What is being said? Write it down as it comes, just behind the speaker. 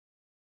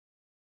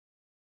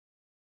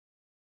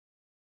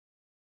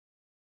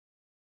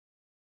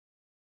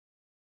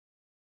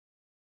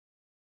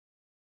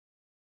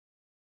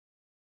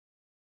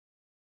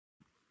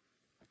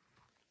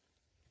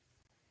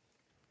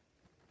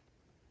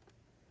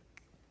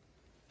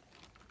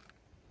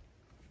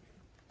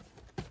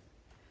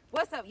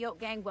What's up, Yoke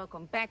Gang?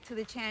 Welcome back to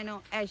the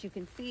channel. As you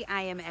can see,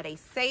 I am at a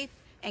safe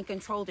and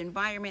controlled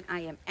environment. I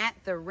am at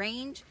the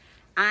range.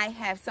 I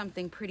have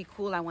something pretty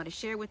cool I want to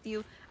share with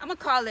you. I'm gonna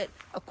call it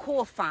a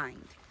cool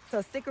find.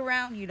 So stick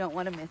around, you don't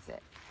want to miss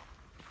it.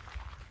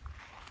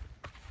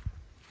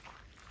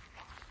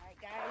 All right,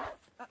 guys.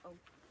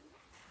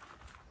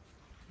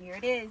 Here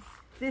it is.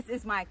 This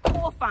is my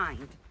cool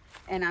find.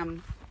 And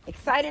I'm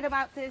excited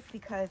about this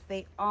because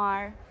they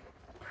are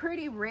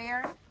pretty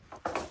rare.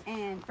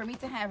 And for me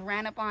to have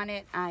ran up on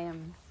it, I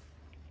am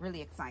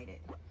really excited.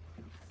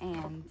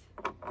 And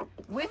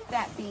with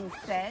that being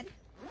said,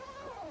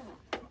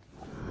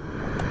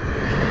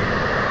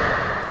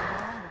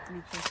 let's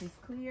make sure she's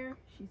clear.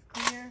 She's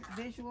clear.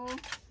 Visual.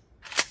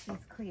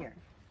 She's clear.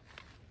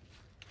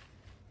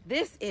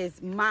 This is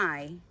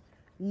my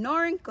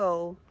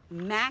Norinco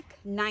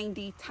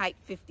MAK-90 Type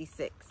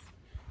 56.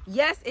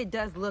 Yes, it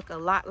does look a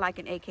lot like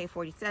an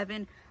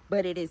AK-47,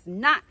 but it is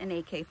not an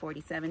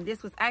AK-47.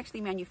 This was actually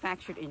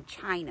manufactured in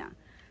China.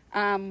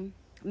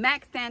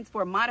 MAK stands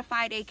for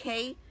Modified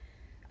AK.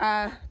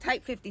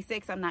 Type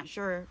 56, I'm not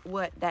sure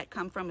what that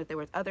come from, if there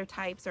was other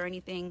types or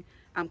anything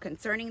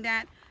concerning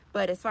that.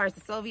 But as far as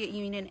the Soviet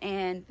Union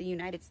and the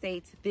United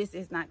States, this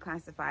is not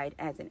classified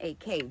as an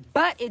AK.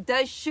 But it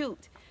does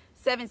shoot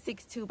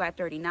 7.62 by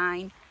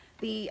 39.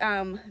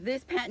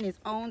 This patent is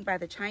owned by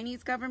the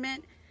Chinese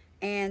government.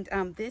 And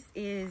this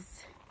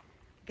is,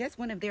 I guess,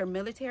 one of their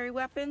military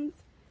weapons.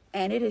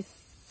 And it is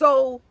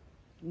so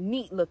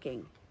neat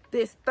looking.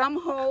 This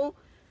thumb hole,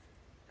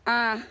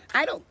 I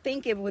don't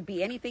think it would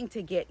be anything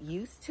to get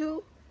used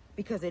to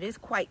because it is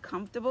quite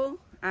comfortable.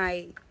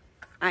 I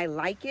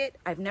like it.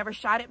 I've never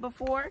shot it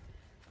before,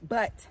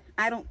 but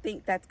I don't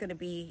think that's going to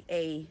be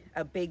a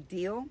big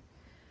deal.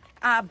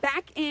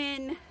 Back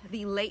in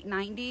the late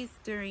 90s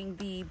during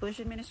the Bush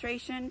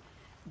administration,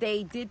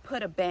 they did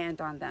put a ban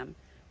on them.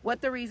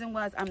 What the reason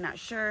was, I'm not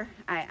sure.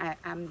 I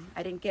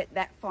didn't get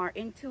that far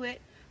into it.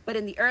 But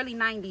in the early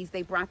 90s,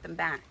 they brought them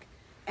back.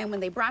 And when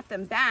they brought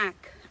them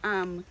back,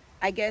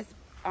 I guess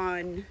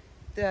on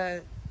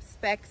the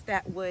specs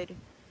that would,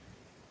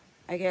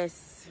 I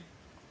guess,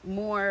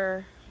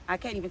 more, I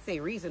can't even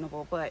say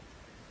reasonable, but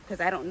because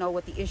I don't know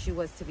what the issue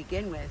was to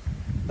begin with.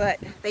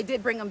 But they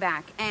did bring them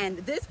back.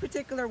 And this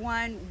particular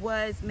one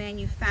was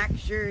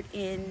manufactured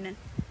in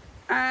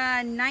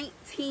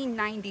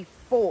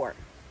 1994.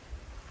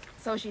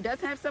 So she does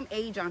have some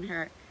age on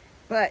her,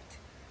 but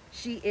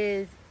she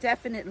is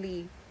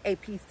definitely a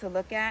piece to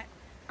look at.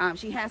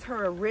 She has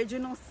her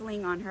original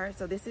sling on her.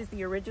 So this is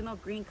the original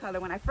green color.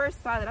 When I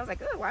first saw that, I was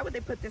like, oh, why would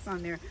they put this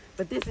on there?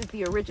 But this is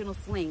the original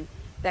sling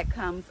that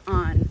comes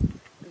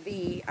on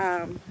the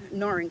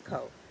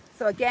Norinco.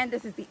 So again,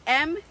 this is the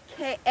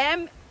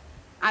MKM.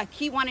 I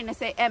keep wanting to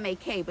say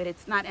MAK, but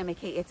it's not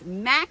MAK. It's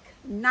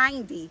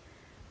MAK-90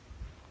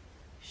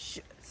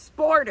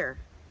 Sporter.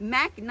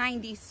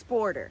 MAK-90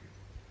 Sporter.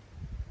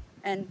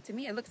 And to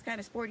me, it looks kind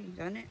of sporty,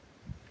 doesn't it?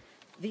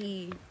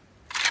 The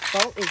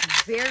bolt is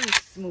very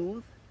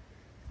smooth.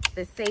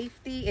 The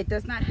safety, it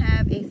does not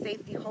have a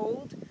safety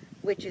hold,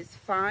 which is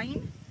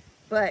fine.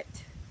 But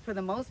for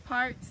the most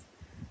part,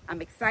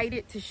 I'm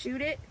excited to shoot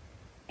it.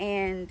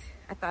 And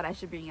I thought I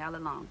should bring y'all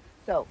along.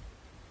 So,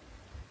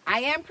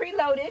 I am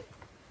preloaded.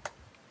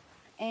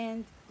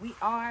 And we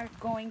are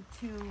going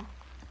to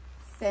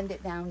send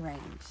it down range.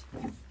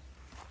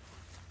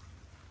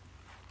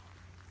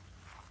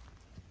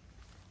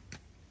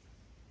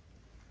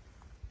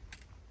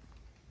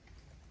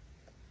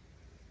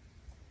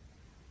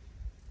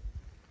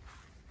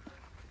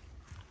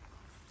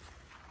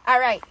 All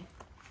right,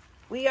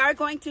 we are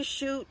going to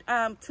shoot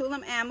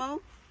Tulum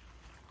ammo.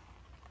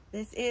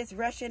 This is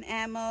Russian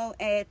ammo.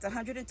 It's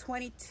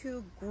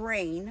 122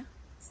 grain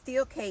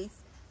steel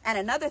case. And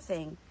another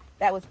thing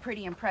that was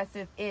pretty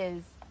impressive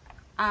is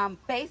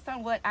based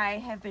on what I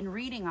have been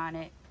reading on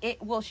it,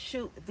 it will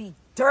shoot the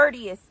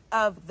dirtiest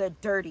of the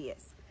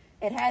dirtiest.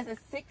 It has a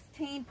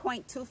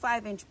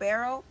 16.25 inch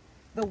barrel.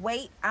 The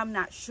weight, I'm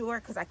not sure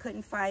because I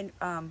couldn't find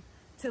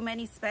too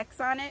many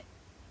specs on it.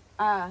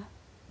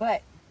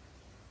 But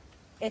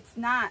it's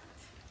not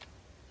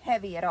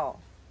heavy at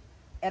all.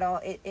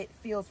 It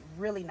feels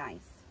really nice.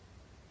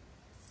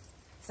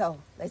 So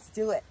let's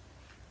do it.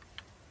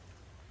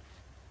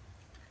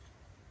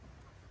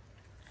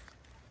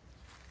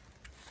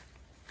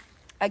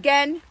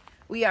 Again,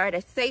 we are at a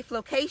safe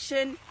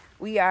location.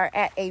 We are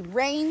at a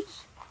range.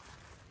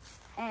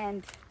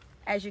 And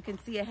as you can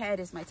see ahead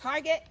is my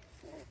target.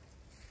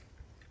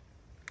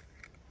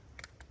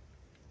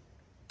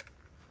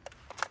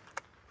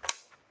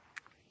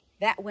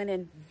 That went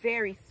in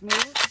very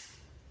smooth,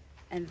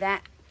 and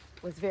that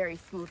was very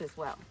smooth as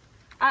well.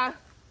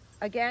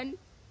 Again,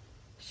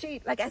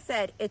 like I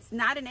said, it's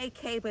not an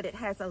AK, but it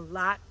has a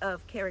lot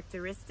of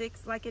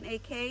characteristics like an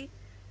AK.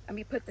 Let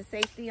me put the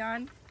safety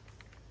on.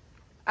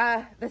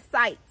 The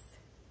sights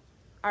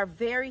are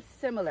very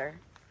similar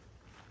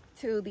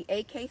to the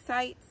AK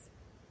sights,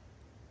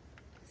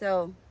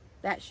 so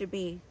that should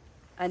be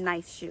a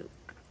nice shoot.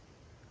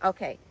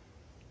 Okay,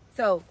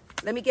 so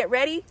let me get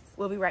ready.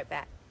 We'll be right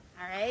back.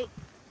 All right,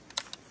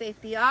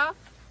 safety off.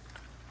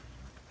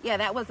 Yeah,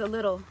 that was a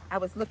little, I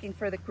was looking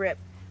for the grip.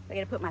 I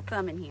gotta put my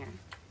thumb in here.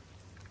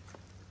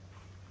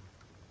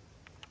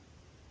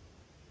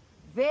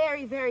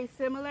 Very, very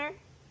similar.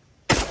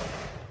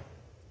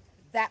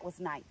 That was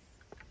nice.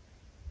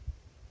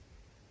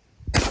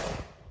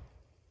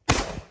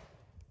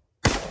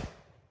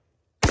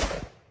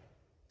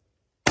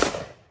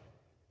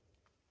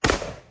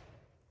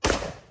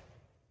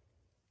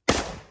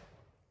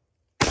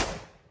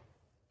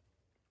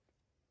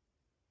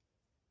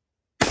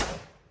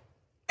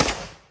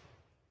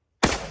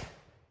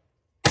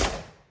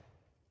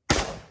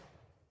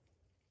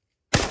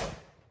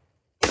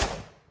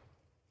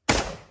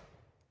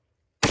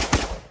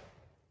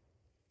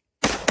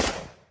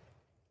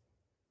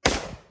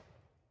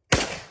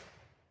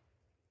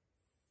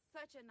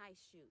 Such a nice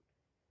shoot.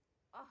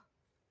 Oh,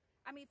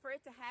 I mean, for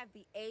it to have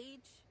the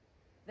age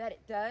that it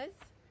does.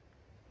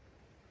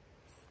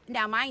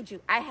 Now, mind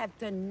you, I have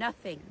done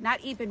nothing,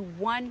 not even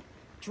one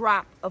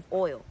drop of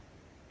oil.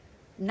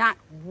 Not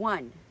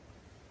one.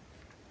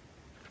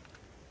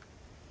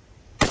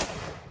 I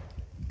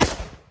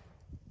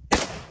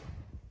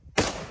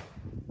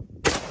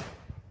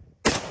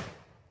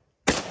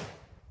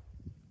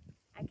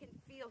can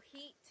feel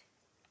heat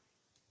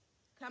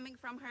coming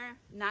from her,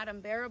 not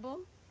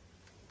unbearable.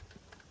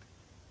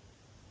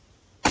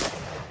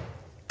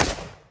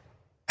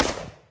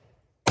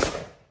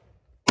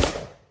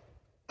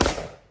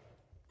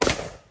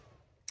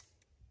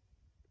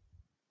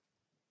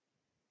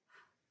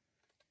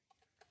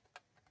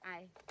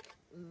 I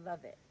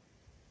love it.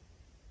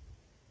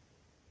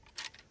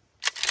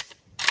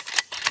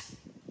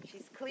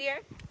 She's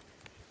clear.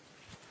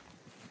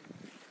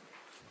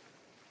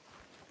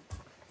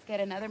 Let's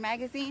get another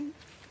magazine.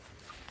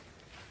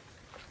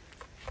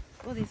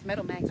 Oh, these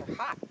metal mags are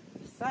hot.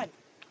 The sun.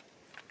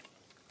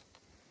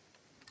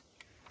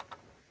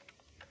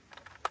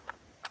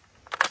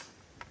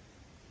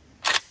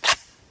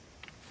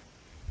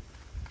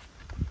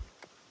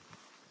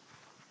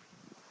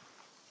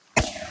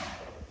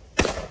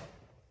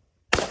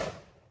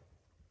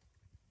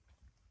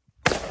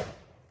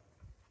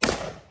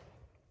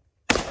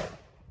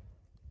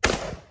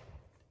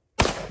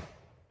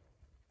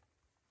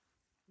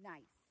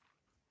 Nice.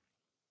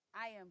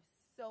 I am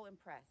so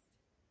impressed.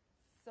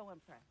 So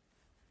impressed.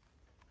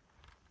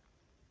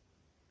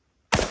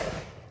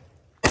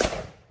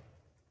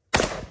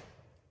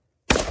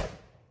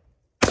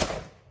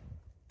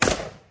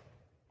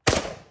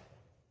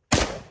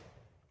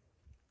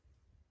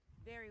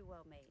 Very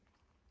well made.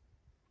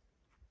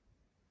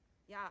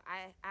 Yeah,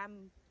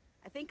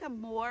 I think I'm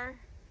more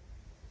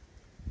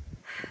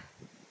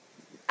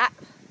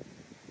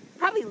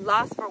probably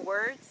lost for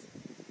words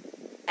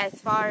as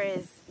far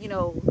as, you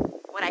know,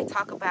 when I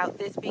talk about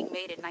this being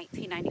made in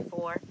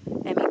 1994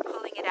 and me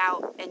pulling it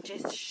out and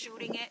just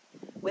shooting it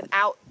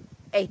without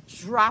a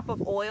drop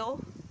of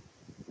oil.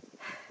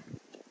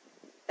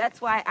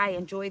 That's why I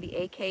enjoy the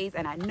AKs,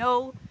 and I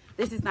know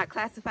this is not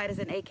classified as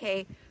an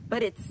AK,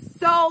 but it's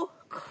so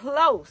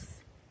close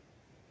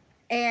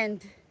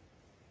and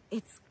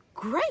it's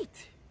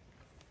great.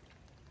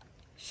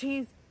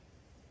 She's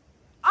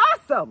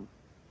awesome.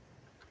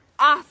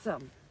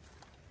 Awesome.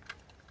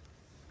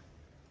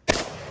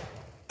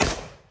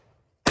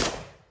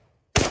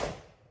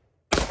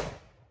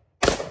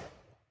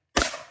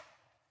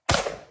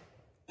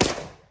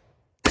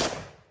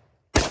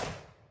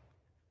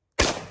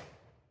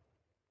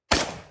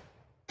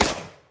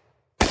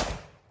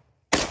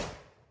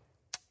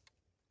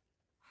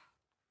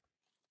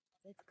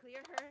 Let's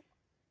clear her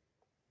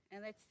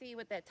and let's see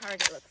what that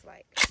target looks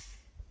like.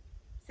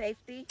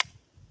 Safety.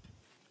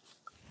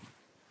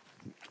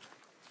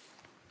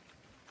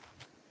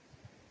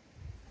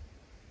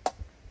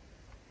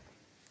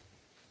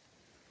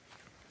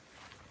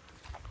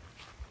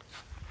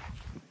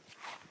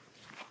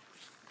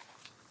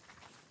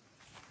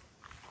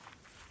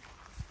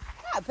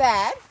 Not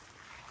bad.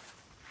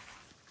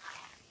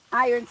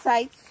 Iron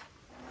sights.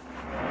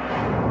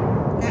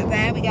 Not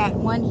bad. We got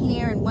one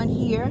here and one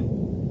here.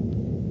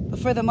 But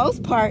for the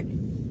most part,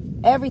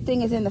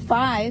 everything is in the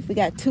 5. We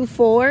got 2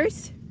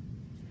 4s,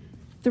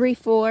 3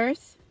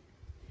 4s.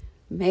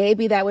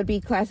 Maybe that would be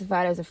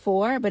classified as a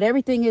 4, but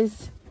everything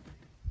is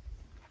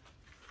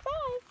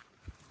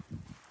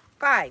 5.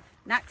 5,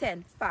 not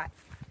 10, 5.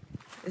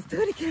 Let's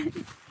do it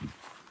again.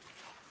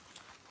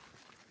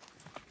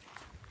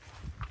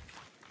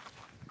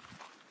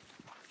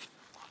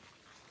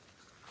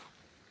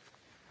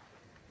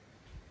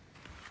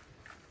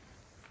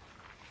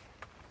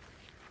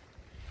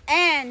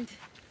 And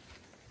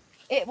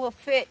it will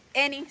fit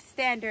any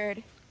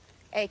standard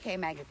AK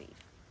magazine.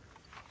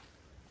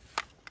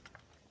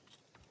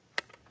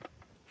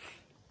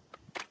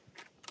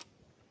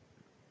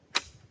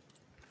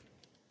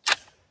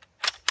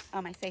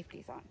 Oh, my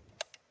safety's on.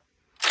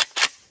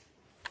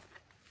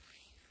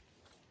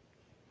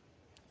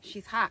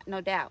 She's hot, no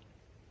doubt.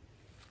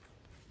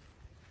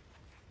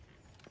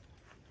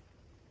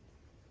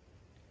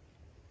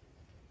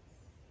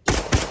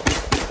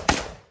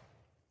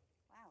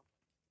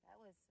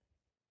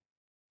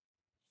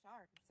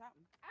 hard or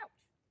something. Ouch.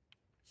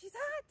 She's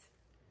hot.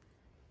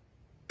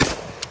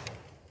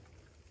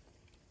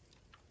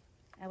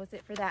 That was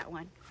it for that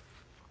one.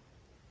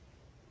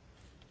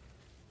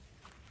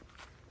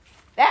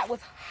 That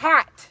was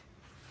hot.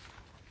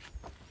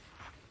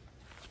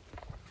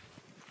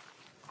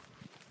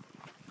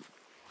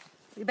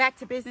 We're back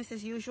to business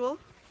as usual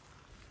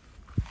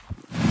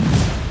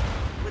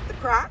with the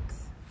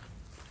Crocs.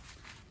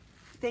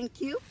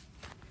 Thank you.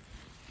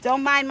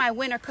 Don't mind my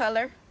winter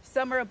color.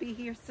 Summer will be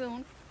here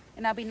soon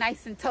and I'll be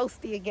nice and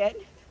toasty again.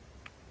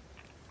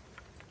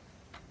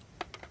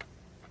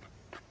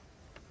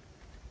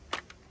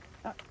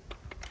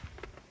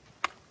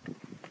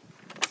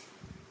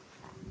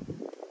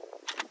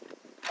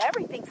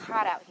 Everything's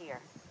hot out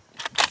here.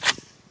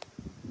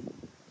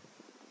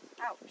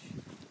 Ouch.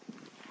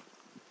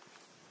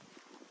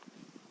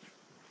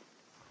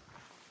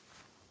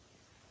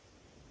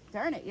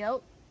 Darn it,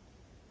 yo.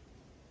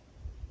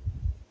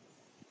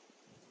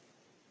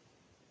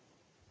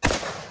 I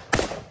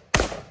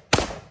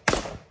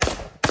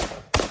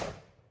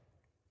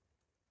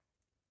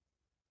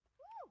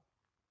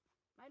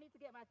need to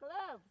get my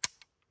gloves.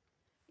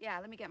 Yeah,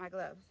 let me get my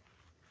gloves.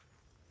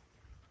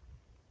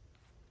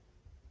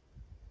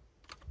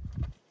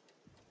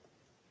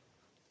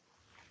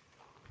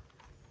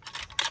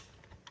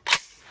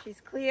 She's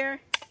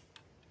clear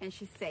and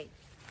she's safe.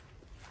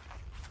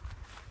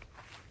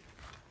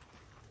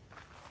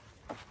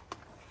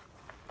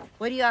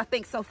 What do y'all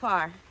think so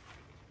far?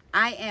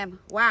 I am,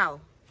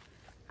 wow.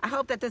 I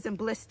hope that doesn't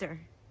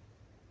blister.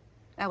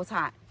 That was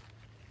hot.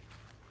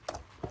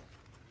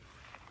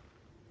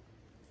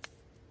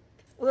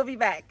 We'll be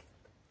back.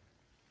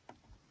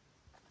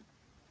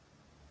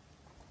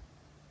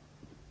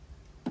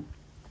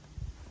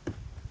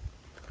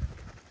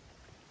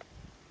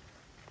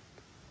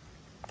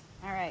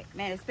 All right,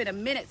 man, it's been a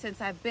minute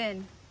since I've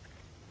been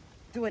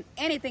doing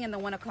anything in the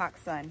 1 o'clock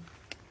sun.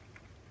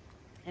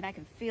 And I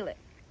can feel it.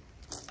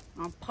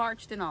 I'm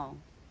parched and all.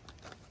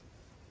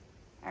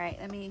 All right,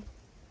 let me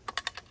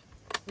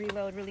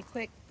reload really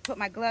quick. Put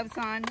my gloves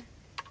on,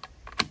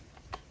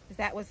 because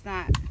that was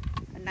not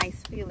a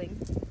nice feeling.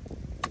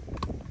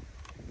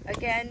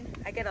 Again,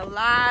 I get a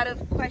lot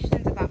of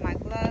questions about my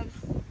gloves.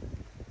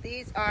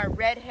 These are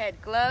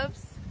redhead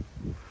gloves.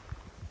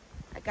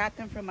 I got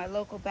them from my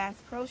local Bass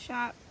Pro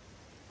Shop.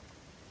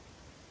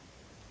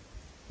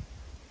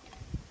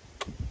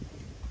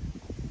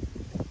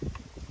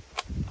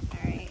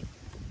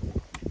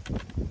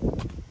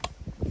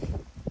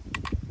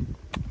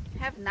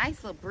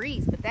 Nice little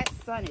breeze, but that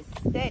sun is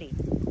steady.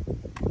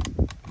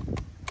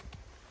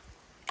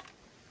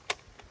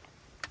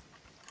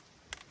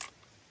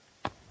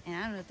 And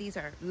I don't know if these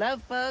are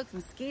love bugs,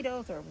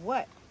 mosquitoes, or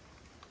what.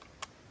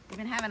 We've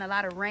been having a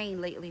lot of rain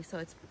lately, so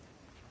it's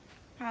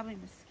probably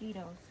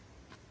mosquitoes.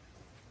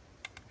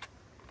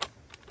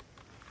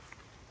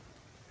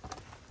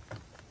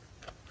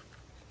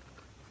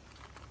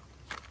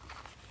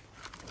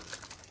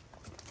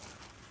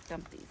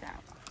 Dump these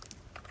out.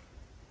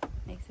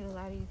 Makes it a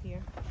lot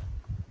easier.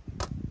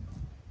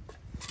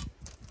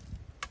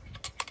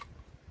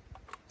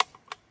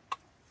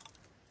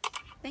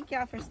 Thank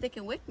y'all for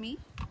sticking with me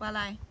while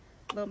I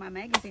load my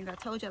magazines. I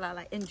told y'all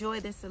I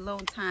enjoy this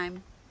alone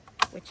time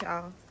with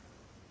y'all.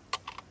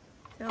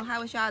 So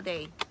how was y'all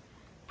day?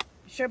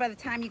 I'm sure by the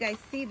time you guys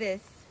see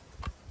this,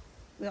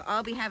 we'll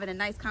all be having a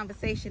nice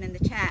conversation in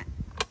the chat.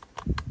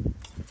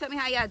 Tell me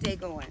how y'all day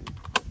going.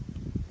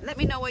 Let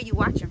me know where you're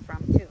watching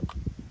from too.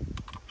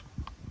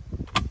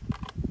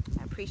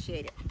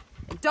 Appreciate it.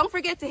 And don't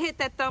forget to hit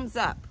that thumbs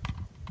up.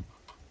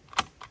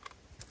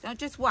 Don't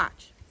just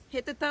watch.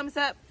 Hit the thumbs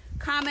up,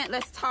 comment,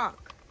 let's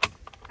talk.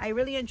 I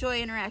really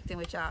enjoy interacting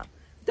with y'all.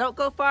 Don't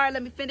go far,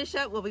 let me finish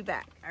up, we'll be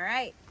back. All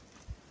right,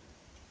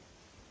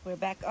 we're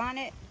back on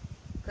it.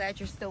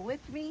 Glad you're still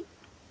with me.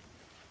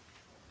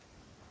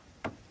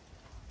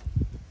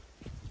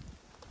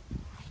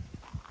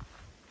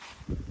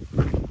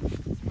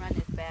 Let's run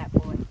this bad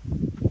boy.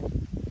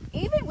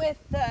 Even with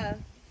the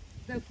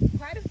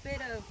quite a bit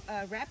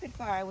of rapid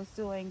fire I was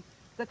doing,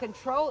 the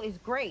control is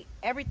great.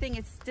 Everything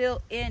is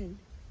still in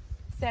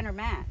center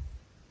mass.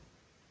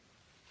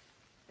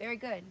 Very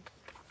good.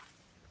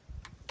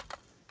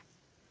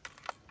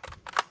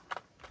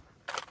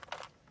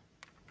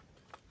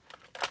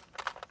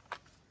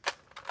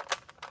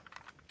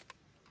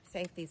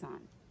 Safety's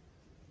on.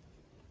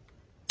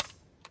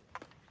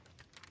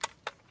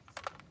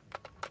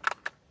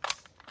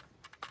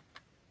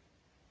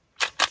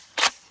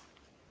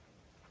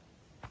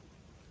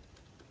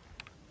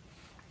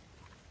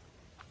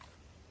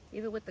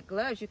 Even with the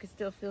gloves, you can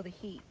still feel the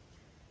heat.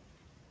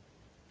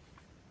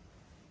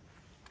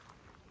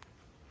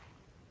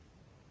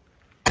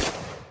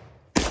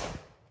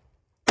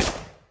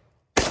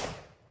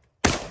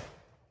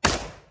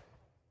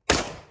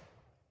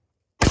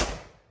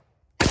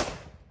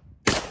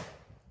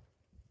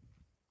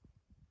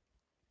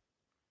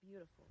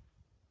 Beautiful.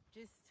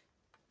 Just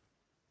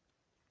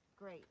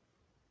great.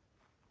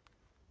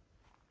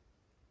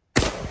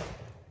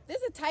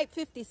 This is a type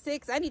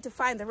 56. I need to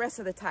find the rest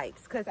of the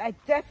types because I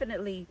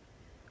definitely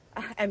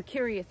am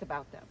curious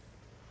about them.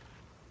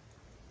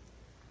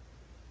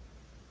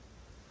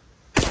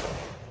 It's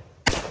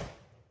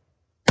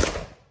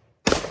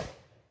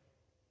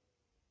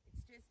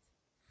just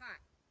hot.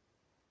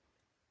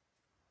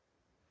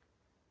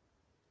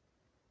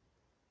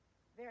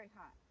 Very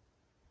hot.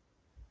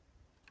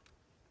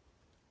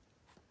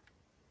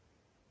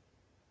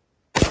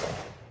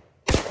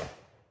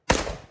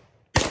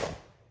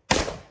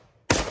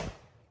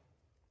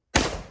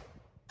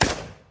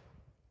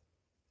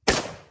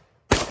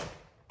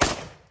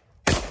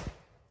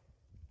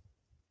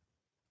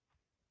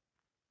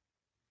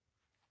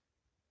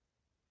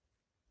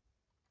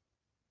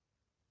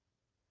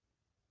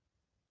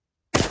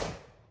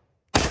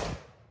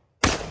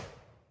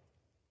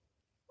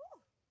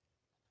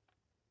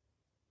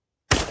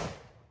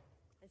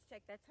 Let's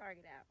check that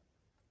target out.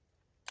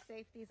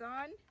 Safety's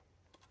on.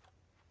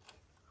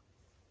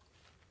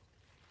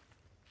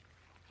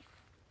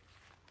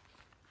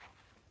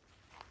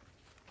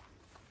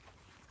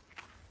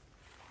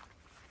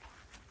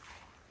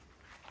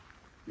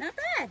 Not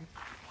bad.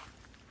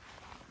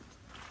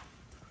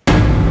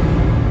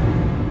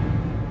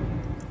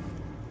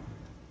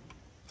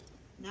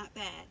 Not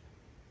bad.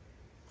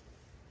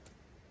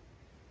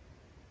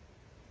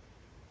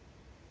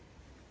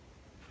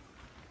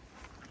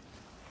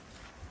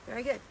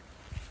 Very good.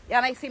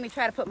 Y'all might see me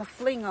try to put my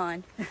sling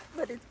on,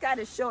 but it's kind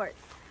of short.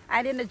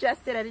 I didn't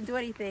adjust it. I didn't do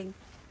anything.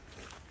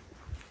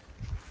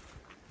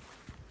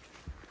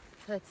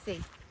 Let's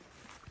see.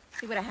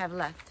 See what I have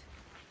left.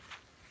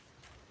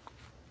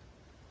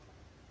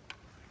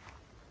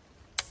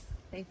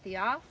 Safety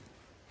off.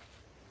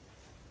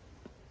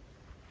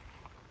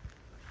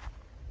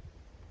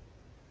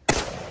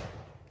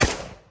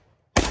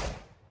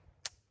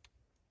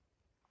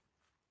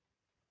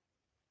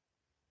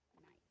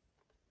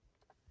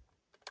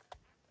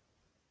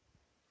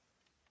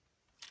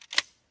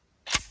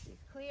 She's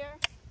clear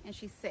and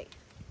she's safe.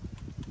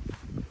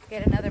 Let's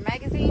get another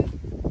magazine.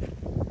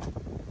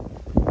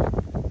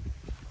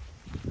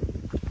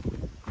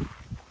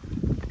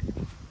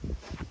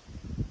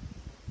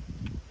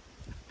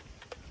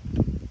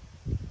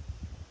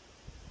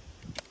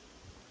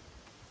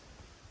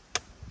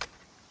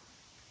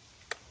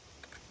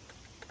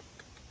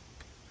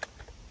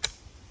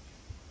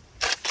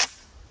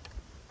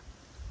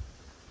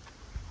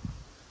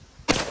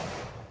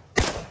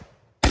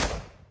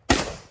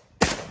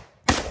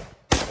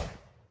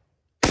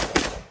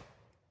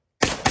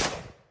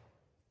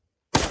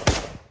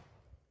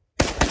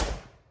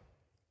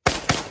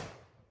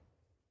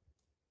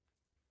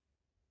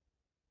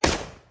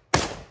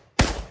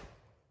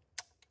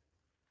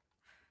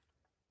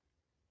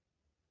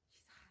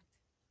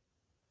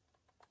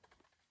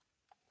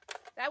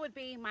 That would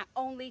be my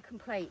only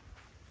complaint,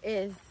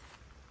 is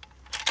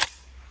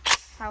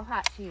how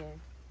hot she is.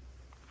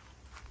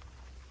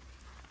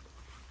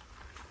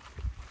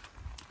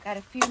 Got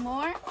a few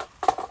more.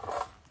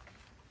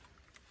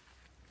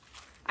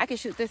 I could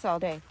shoot this all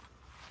day.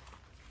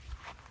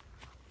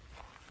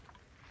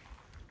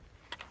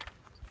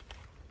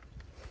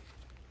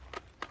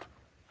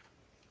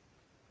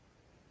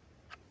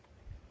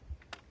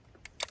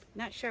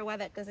 Not sure why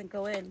that doesn't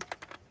go in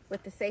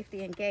with the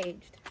safety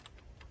engaged.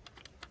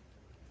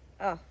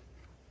 Oh,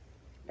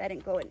 that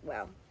didn't go in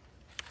well.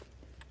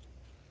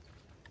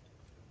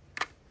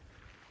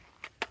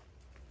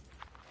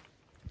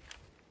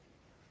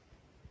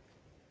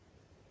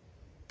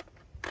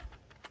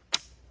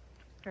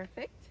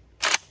 Perfect.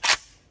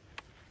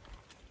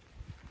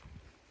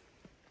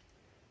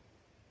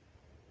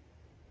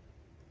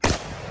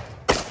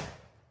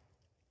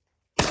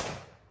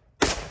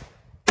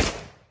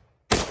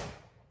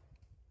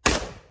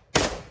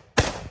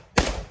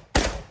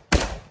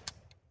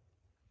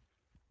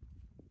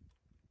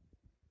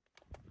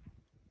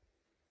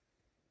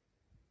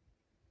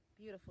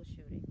 Beautiful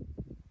shooting.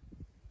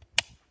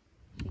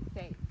 She's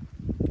safe.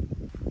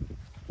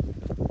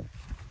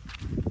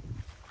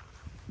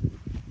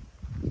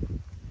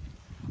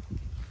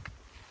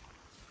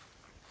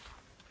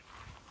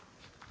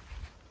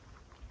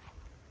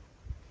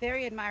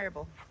 Very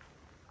admirable.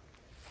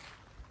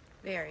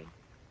 Very.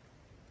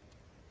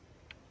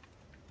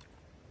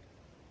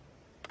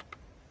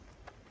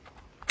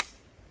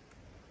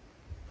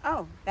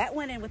 Oh, that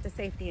went in with the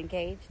safety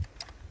engaged.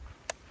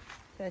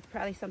 So that's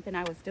probably something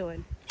I was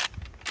doing.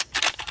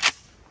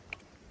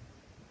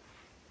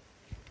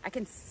 I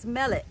can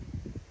smell it.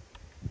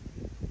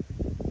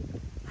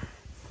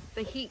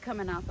 The heat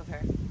coming off of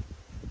her.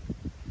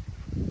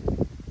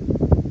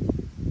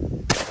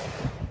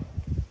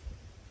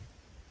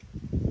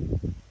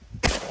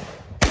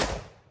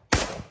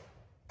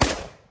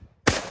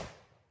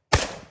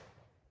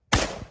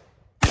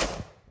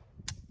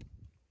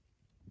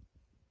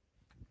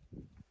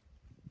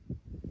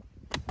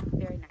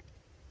 Very nice.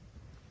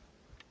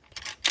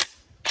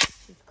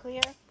 She's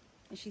clear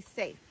and she's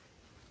safe.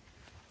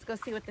 Let's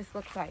go see what this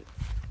looks like.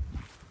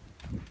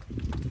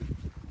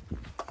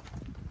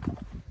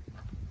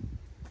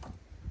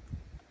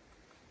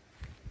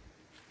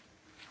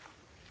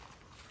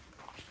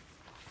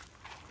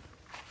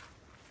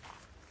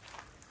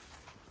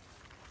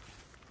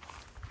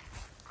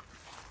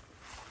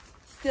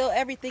 still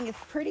everything is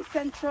pretty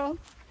central.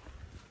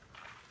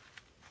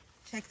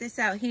 Check this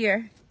out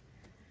here.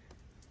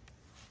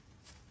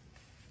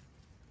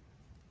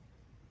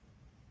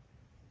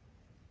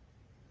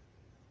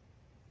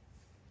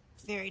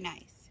 Very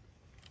nice.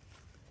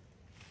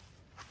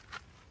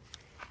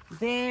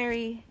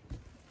 Very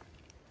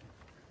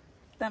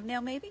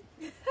thumbnail maybe?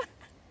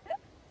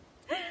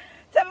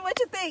 Tell me what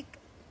you think.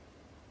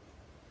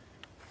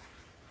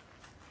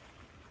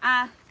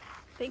 I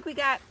think we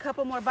got a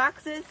couple more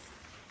boxes.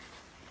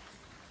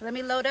 Let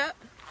me load up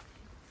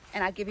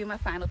and I'll give you my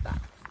final thoughts.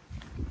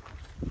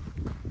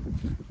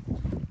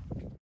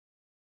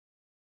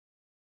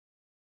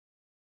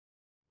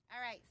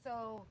 All right,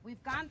 so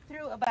we've gone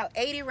through about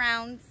 80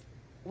 rounds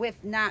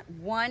with not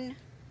one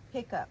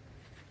hiccup.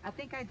 I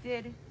think I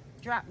did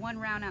drop one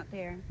round out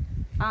there.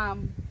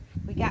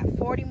 We got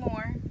 40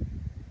 more,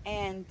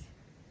 and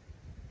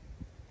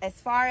as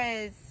far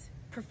as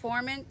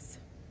performance,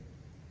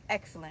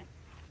 excellent,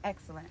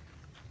 excellent.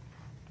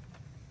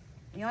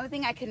 The only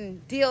thing I can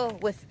deal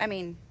with,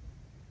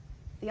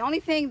 the only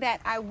thing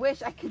that I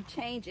wish I could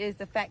change is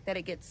the fact that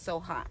it gets so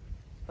hot,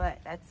 but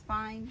that's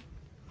fine.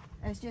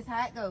 That's just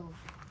how it goes.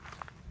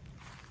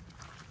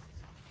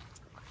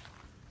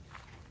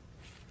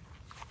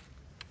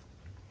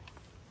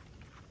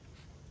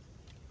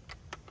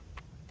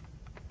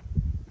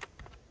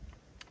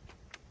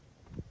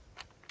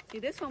 See,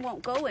 this one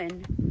won't go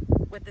in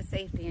with the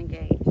safety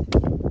engaged.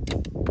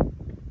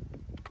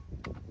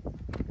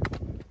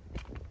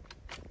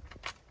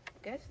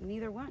 Guess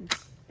neither one.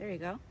 There you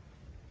go.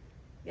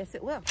 Yes,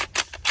 it will.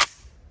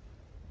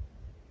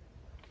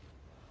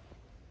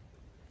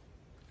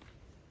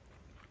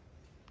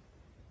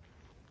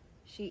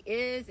 She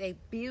is a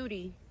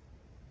beauty.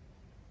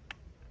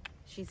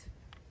 She's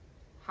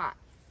hot.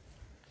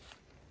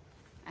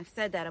 I've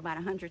said that about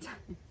 100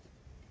 times.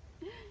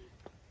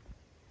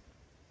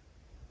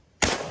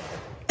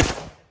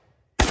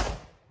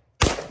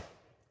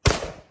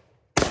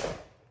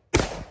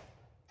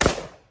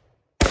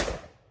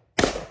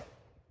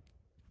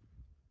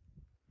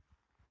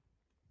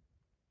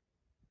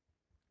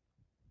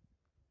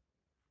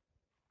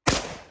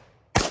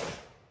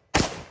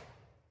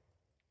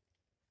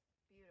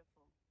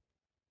 Beautiful.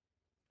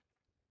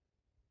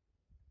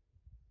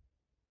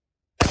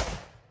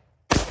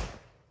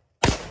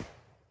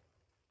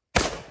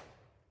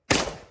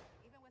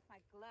 Even with my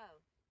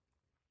glove.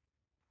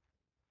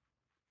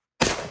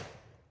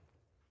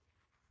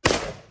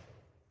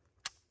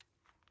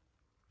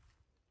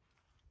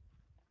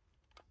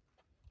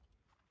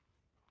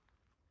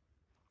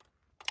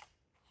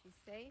 She's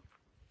safe.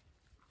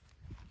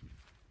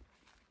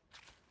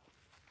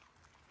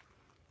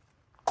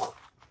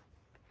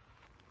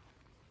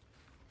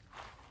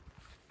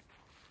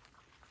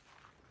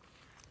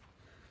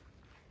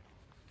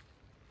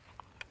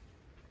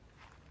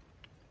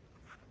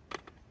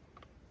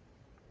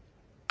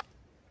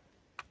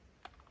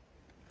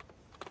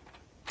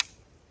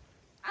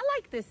 I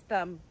like this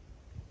thumb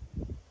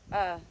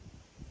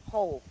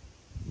hole,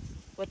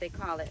 what they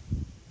call it.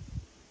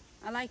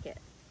 I like it.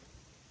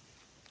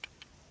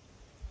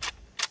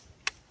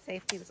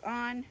 Safety was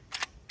on.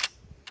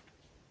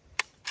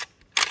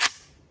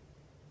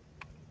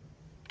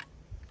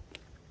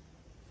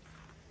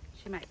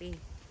 She might be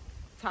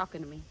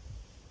talking to me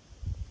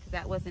because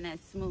that wasn't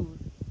as smooth.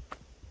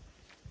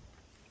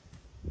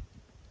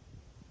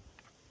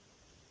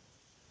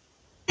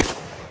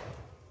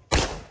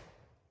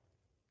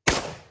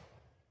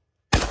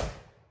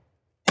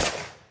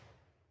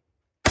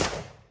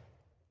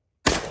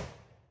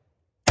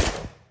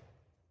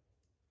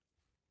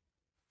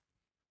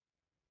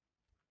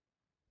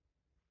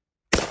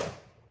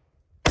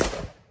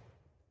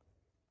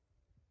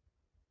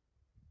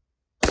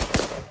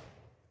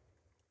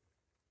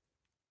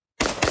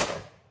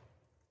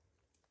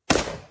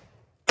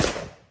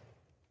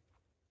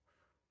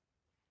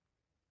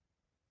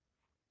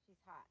 She's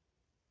hot.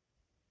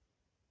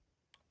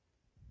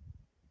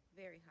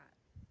 Very hot.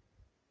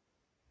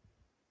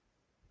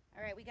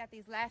 All right, we got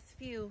these last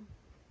few.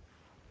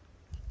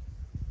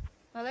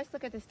 Well, let's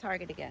look at this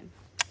target again.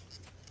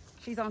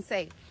 She's on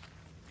safe.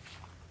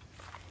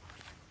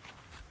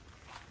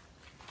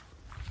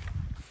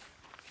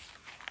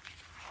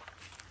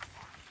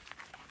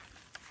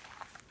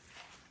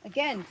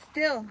 Again,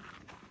 still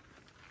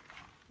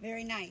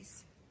very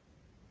nice.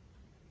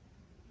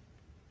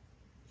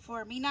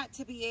 For me not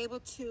to be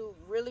able to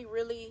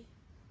really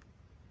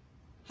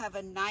have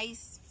a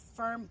nice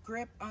firm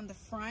grip on the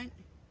front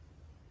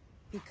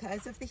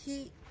because of the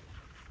heat,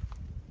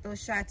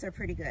 those shots are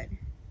pretty good.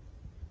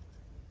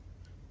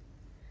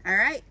 All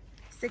right,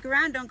 stick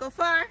around, don't go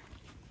far.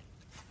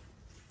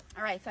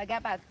 All right, so I got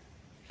about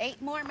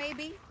 8 more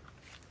maybe.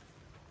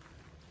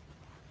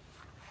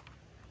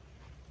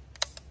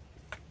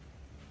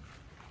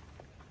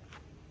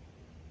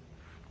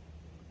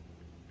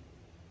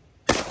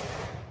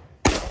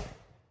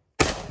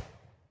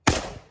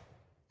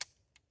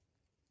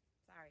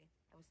 Sorry,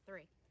 that was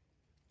 3.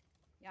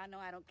 Y'all know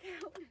I don't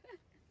count.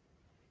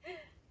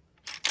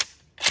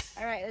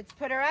 All right, let's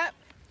put her up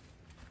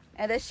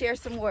and let's share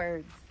some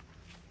words.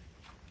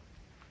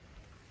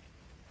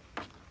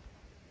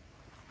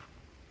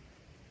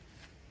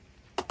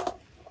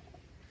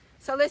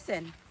 So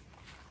listen,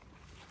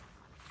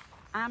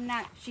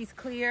 she's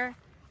clear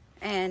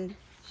and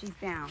she's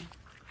down.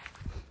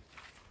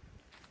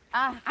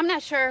 I'm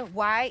not sure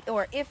why,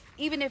 or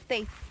even if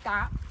they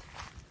stopped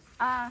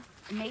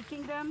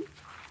making them,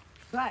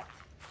 but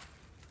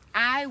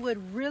I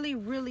would really,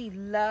 really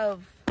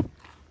love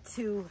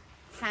to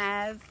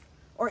have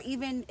or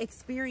even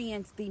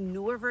experience the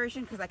newer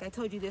version, because like I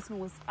told you, this one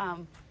was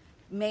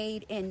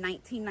made in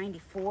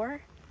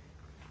 1994,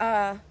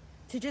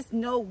 to just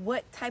know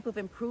what type of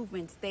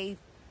improvements they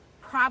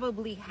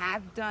probably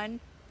have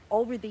done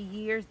over the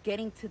years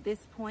getting to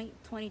this point,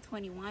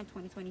 2021,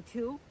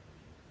 2022.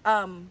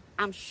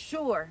 I'm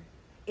sure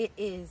it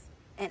is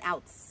an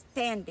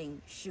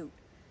outstanding shoot.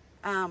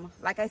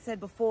 Like I said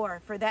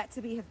before, for that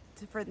to be,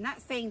 for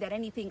not saying that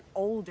anything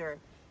older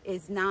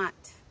is not,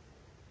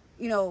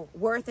 you know,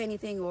 worth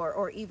anything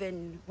or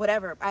even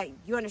whatever.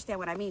 You understand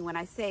what I mean when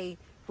I say,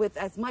 with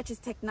as much as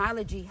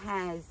technology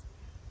has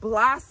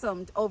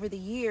blossomed over the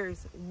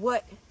years,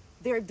 what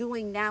they're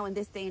doing now in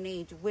this day and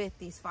age with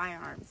these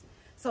firearms.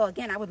 So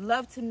again, I would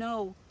love to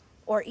know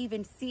or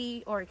even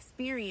see or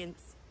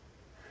experience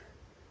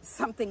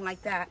something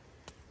like that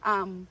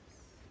on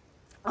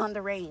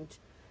the range.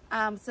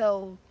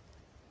 So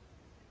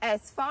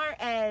as far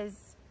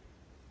as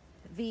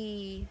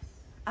the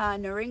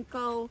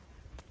Norinco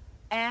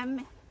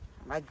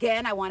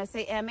again, I want to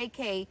say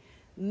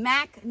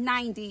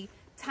MAK-90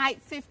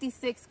 Type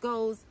 56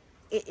 goes,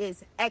 it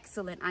is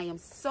excellent. I am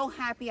so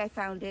happy I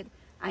found it.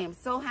 I am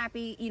so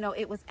happy, you know,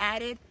 it was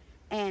added,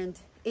 and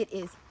it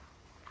is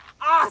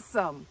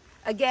awesome.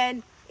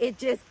 Again, it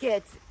just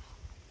gets,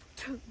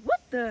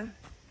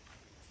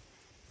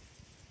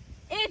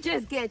 it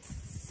just gets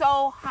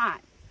so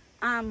hot.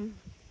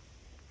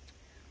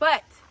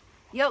 But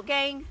Yoke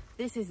Gang,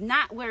 this is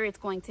not where it's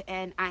going to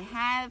end. I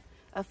have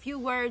a few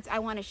words I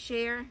want to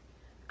share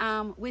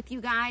with you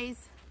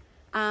guys.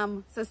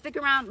 So stick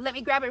around. Let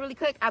me grab it really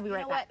quick. I'll be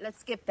right back. Let's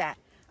skip that.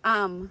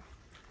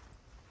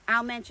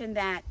 I'll mention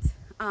that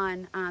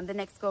on the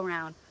next go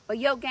round. But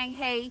Yoke Gang,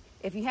 hey,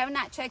 if you have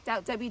not checked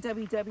out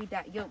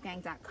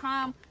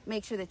www.yokegang.com,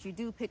 make sure that you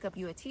do pick up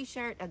you a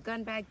t-shirt, a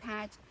gun bag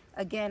patch.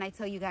 Again, I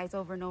tell you guys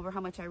over and over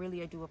how much I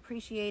really do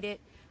appreciate it.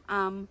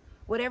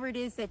 Whatever it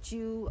is that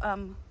you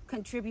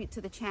contribute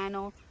to the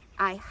channel,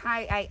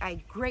 I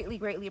greatly,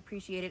 greatly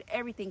appreciate it.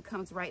 Everything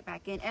comes right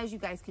back in. As you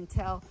guys can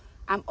tell,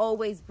 I'm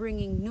always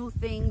bringing new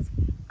things,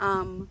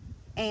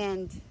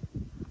 and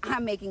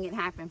I'm making it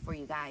happen for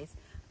you guys.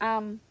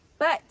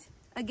 But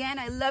again,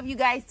 I love you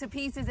guys to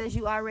pieces, as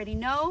you already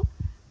know.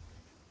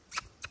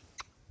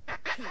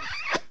 Peace.